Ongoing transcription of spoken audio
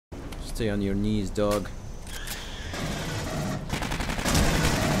Stay on your knees, dog.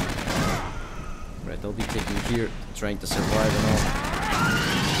 Right, I'll be taking here, trying to survive and all.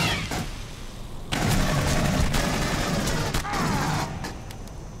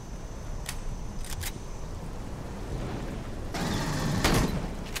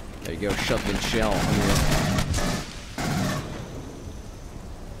 There you go, shotgun shell on you.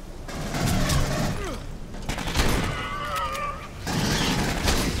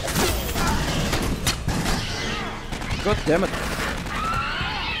 God damn it.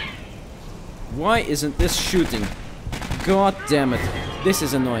 Why isn't this shooting? God damn it. This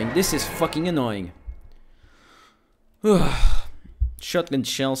is annoying. This is fucking annoying. Shotgun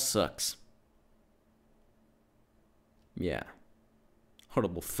shell sucks. Yeah.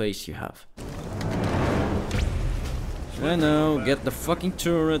 Horrible face you have. I know, get the fucking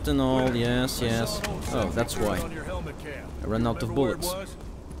turret and all, yes, yes. Oh, that's why. I ran out of bullets.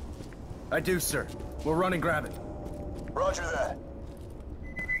 I do, sir. We'll run and grab it. Roger that.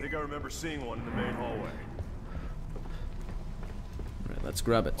 I think I remember seeing one in the main hallway. Right, let's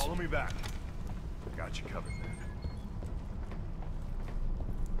grab it. Follow me back. Got you covered, man.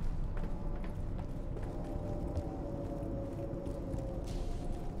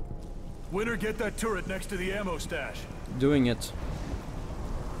 Winter, get that turret next to the ammo stash. Doing it.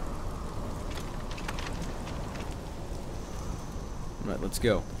 Right, let's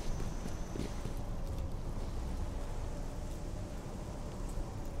go.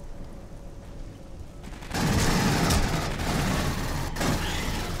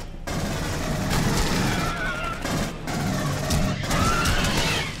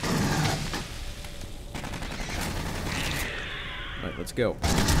 Right, let's go.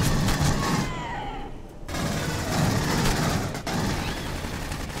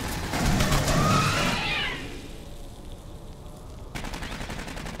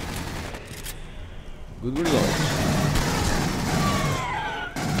 Good reload.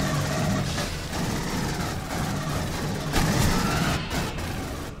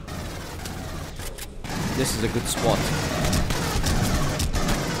 This is a good spot.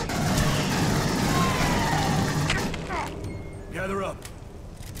 Gather up.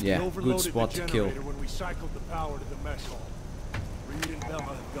 Yeah, good spot to kill. When we cycled the power to the mess hall. Reed and Bella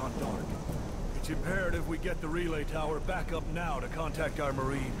have gone dark. It's imperative we get the relay tower back up now to contact our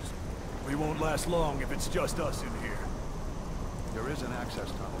Marines. We won't last long if it's just us in here. There is an access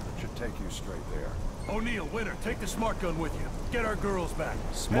tunnel that should take you straight there. O'Neill, Winter, take the smart gun with you. Get our girls back.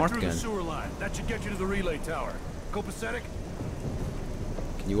 Smart Head through gun? the sewer line. That should get you to the relay tower. Copacetic?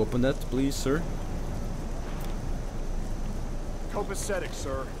 Can you open that, please, sir? Copacetic,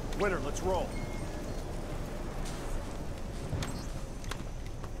 sir. Winter, let's roll.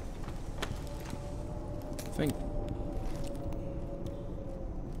 Think.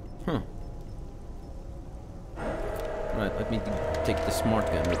 Huh. Right, let me take the smart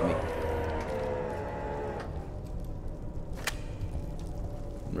gun with me.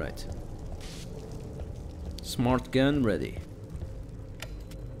 Right. Smart gun ready.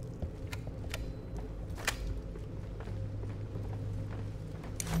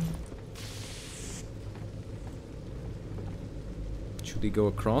 Should we go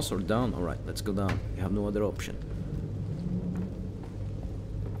across or down? Alright, let's go down. We have no other option.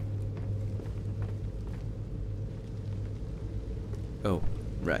 Oh,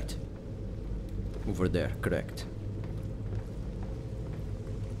 right. Over there, correct.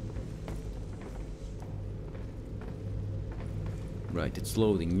 Right, it's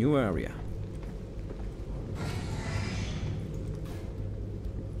loading. New area.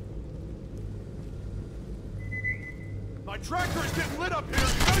 My tractor is getting lit up here.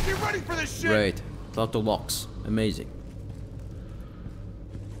 You gotta get ready for this shit. Right, lot of locks. Amazing.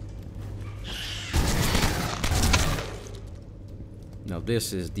 Now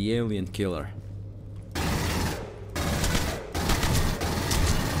this is the alien killer.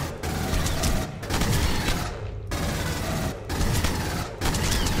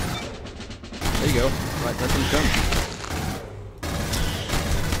 There you go. Right, let them come.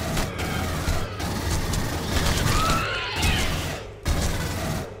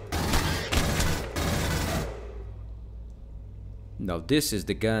 Now this is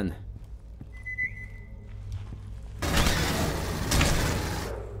the gun.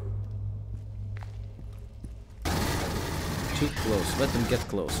 Too close. Let them get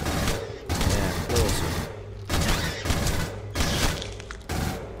closer. Yeah, closer.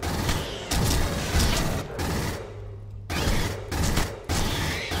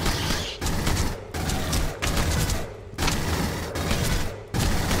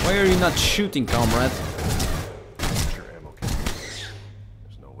 Why are you not shooting, comrade? Your ammo can.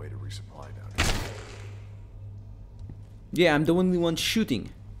 There's no way to resupply down here. Yeah, I'm the only one shooting.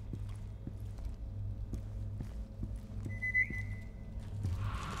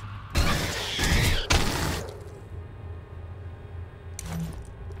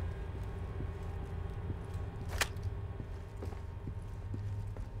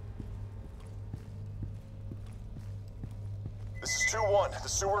 This is 2-1. The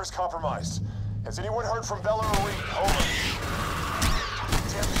sewer is compromised. Has anyone heard from Bella or Reed? Over.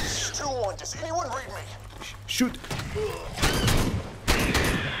 Damn it, this is 2-1. Does anyone read me? Shoot!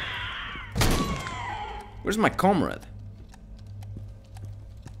 Where's my comrade?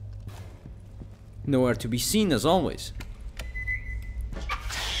 Nowhere to be seen as always.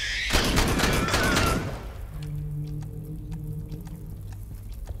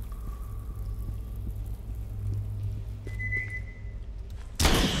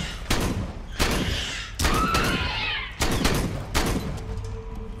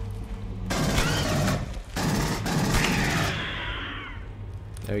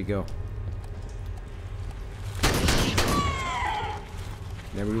 There you go.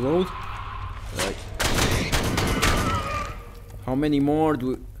 Then reload. Right. How many more do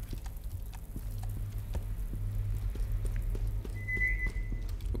we...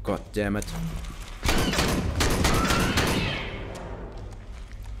 Oh, God damn it.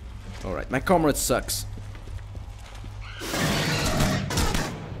 Alright, my comrade sucks.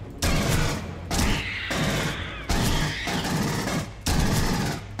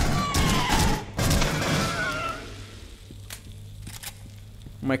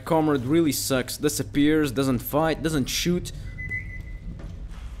 My comrade really sucks, disappears, doesn't fight, doesn't shoot.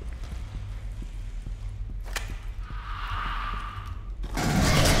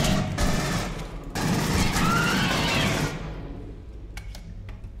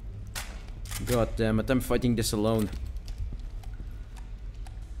 God damn it, I'm fighting this alone.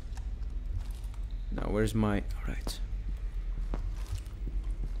 Now where's my... Alright.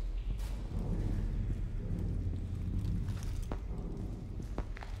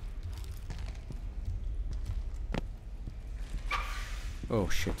 Oh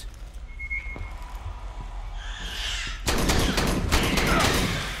shit.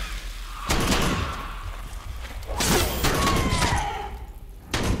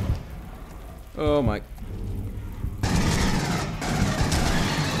 Oh my.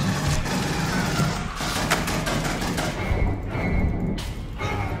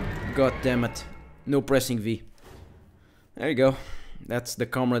 God damn it. No pressing V. There you go. That's the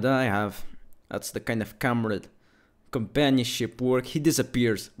comrade I have. That's the kind of comrade. Companionship work. He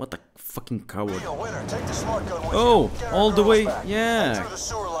disappears. What a fucking coward. Oh, all the way. Yeah.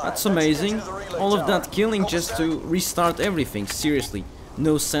 That's amazing. All of that killing just to restart everything. Seriously.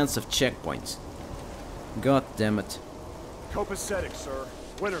 No sense of checkpoints. God damn it. Copacetic, sir.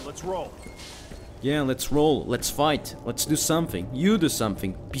 Winter, let's roll. Yeah, let's roll. Let's fight. Let's do something. You do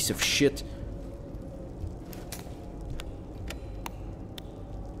something. Piece of shit.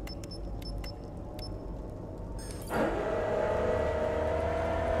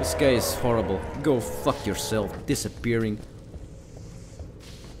 This guy is horrible. Go fuck yourself. Disappearing.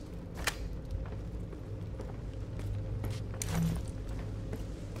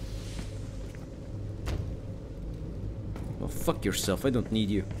 Well, fuck yourself. I don't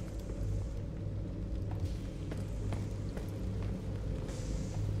need you.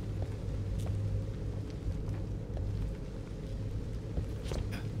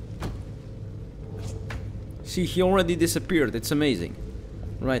 See, he already disappeared. It's amazing.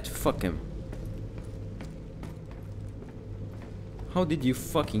 Right, fuck him. How did you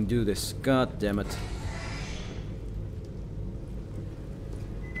fucking do this? God damn it.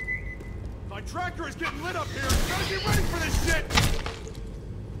 My tractor is getting lit up here. Gotta get ready for this shit.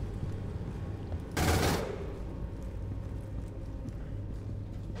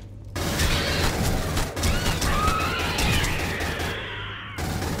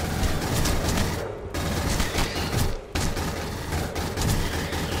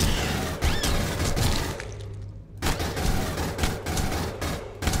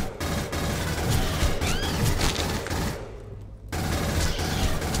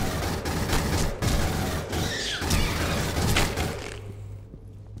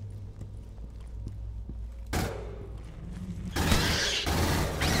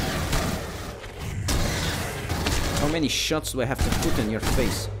 How many shots do I have to put in your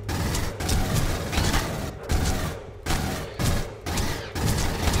face?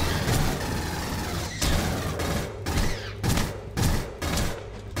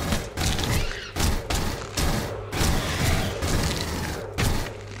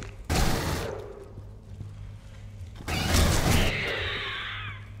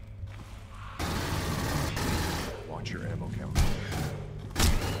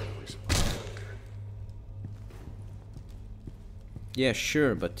 Yeah,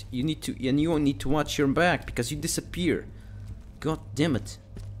 sure, but you need to, and you need to watch your back because you disappear. God damn it.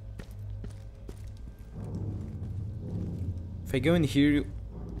 If I go in here,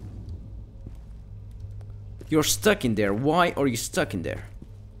 you're stuck in there. Why are you stuck in there?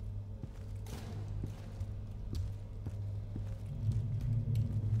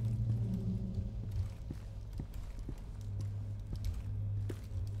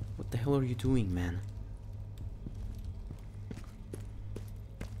 What the hell are you doing, man?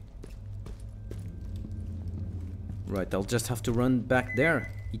 Right, I'll just have to run back there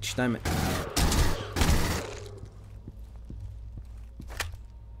each time.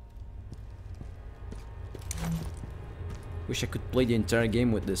 Wish I could play the entire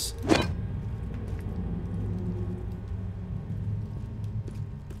game with this.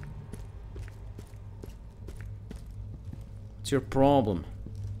 What's your problem?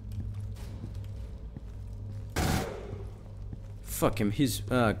 Fuck him, he's...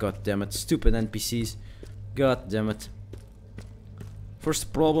 ah, god damn it, stupid NPCs. God damn it.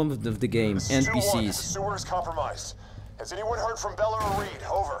 First problem of the game, NPCs. The sewer is compromised. Has anyone heard from Bella or Reed?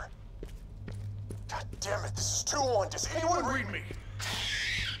 Over. God damn it, this is 2-1. Does anyone read me?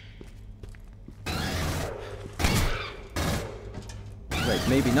 Right,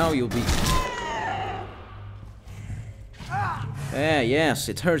 maybe now you'll be... yes,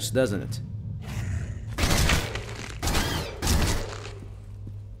 it hurts, doesn't it?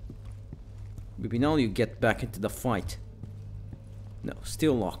 Maybe now you get back into the fight. No,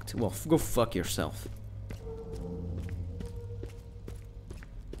 still locked. Well, go fuck yourself.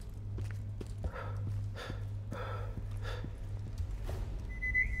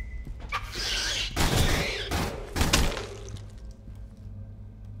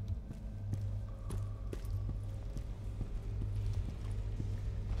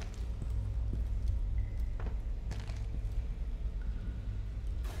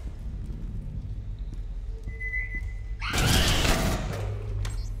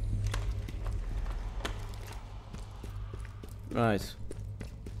 Right.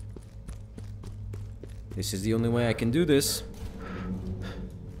 This is the only way I can do this.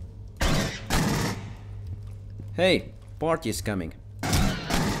 Hey, party is coming.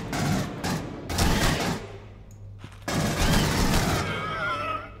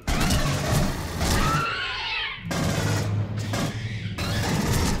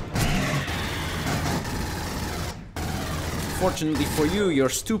 Fortunately for you, you're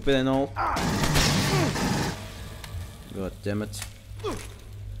stupid and all. God damn it.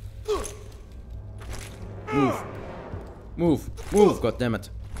 Move. Move. Move, god damn it.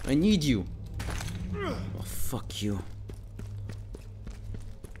 I need you. Oh, fuck you.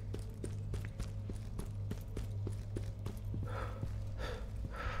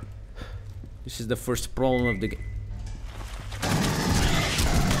 This is the first problem of the game.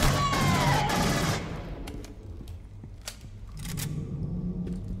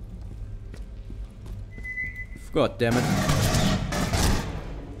 God damn it.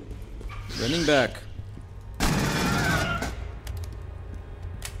 Running back.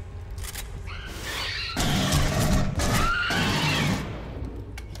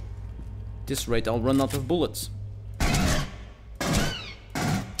 At this rate, I'll run out of bullets.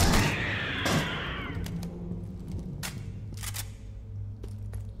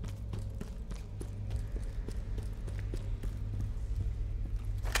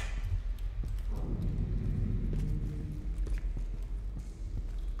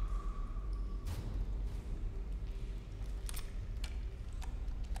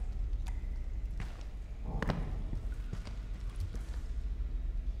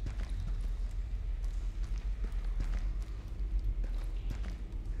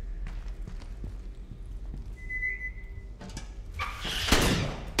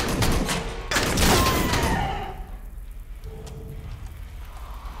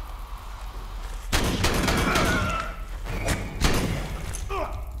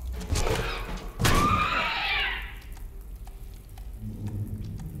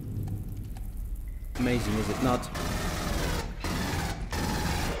 Amazing, is it not?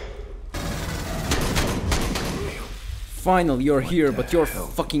 Finally, you're here, but you're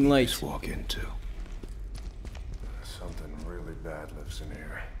fucking late. Walk into. Something really bad lives in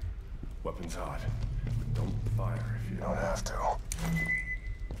here. Weapons hot. But don't fire if you don't have to.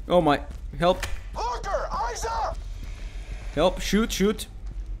 Oh my, help, Hawker, eyes up! help, shoot, shoot.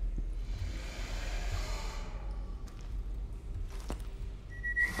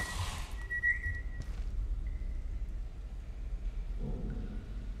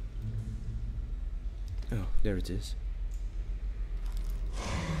 Oh, there it is.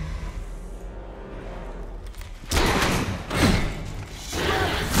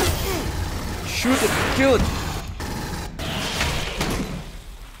 Shoot it! Kill it!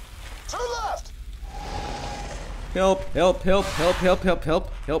 To the left! Help! Help! Help! Help! Help! Help!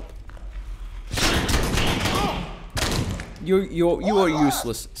 Help! Help! You are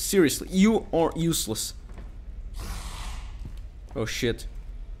useless. Seriously, you are useless. Oh shit.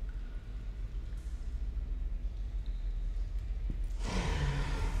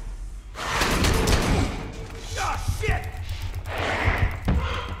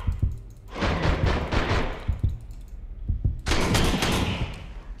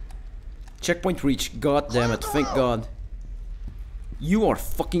 Checkpoint reached. God damn it! Thank God. You are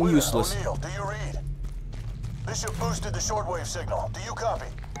fucking useless. O'Neill, do you read? Bishop boosted the shortwave signal. Do you copy?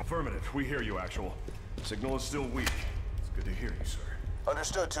 Affirmative. We hear you, Actual. Signal is still weak. It's good to hear you, sir.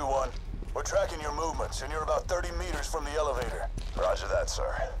 Understood, 2-1. We're tracking your movements, and you're about 30 meters from the elevator. Roger that,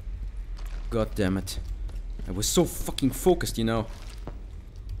 sir. God damn it. I was so fucking focused, you know.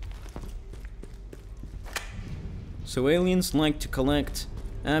 So aliens like to collect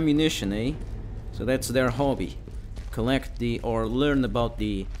ammunition, eh? So that's their hobby. Collect or learn about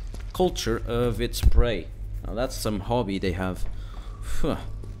the culture of its prey. Now that's some hobby they have. Phew.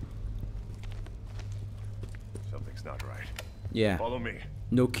 Something's not right. Yeah. Follow me.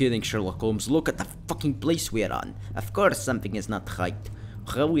 No kidding, Sherlock Holmes. Look at the fucking place we're on. Of course something is not right.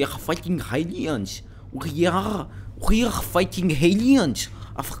 We are fighting aliens. We are fighting aliens.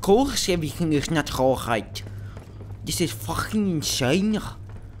 Of course everything is not right. This is fucking insane.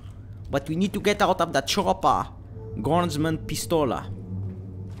 But we need to get out of the chopper. Guardsman Pistola.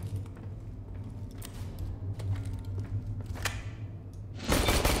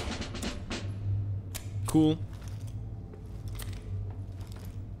 Cool.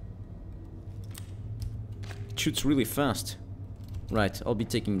 It shoots really fast. Right, I'll be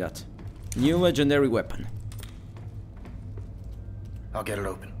taking that. New legendary weapon. I'll get it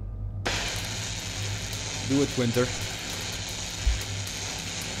open. Do it, Winter.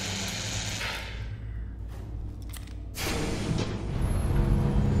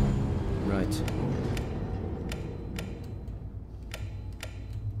 Right.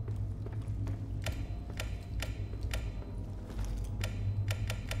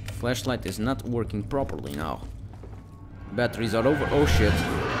 Flashlight is not working properly now. Batteries are over. Oh shit.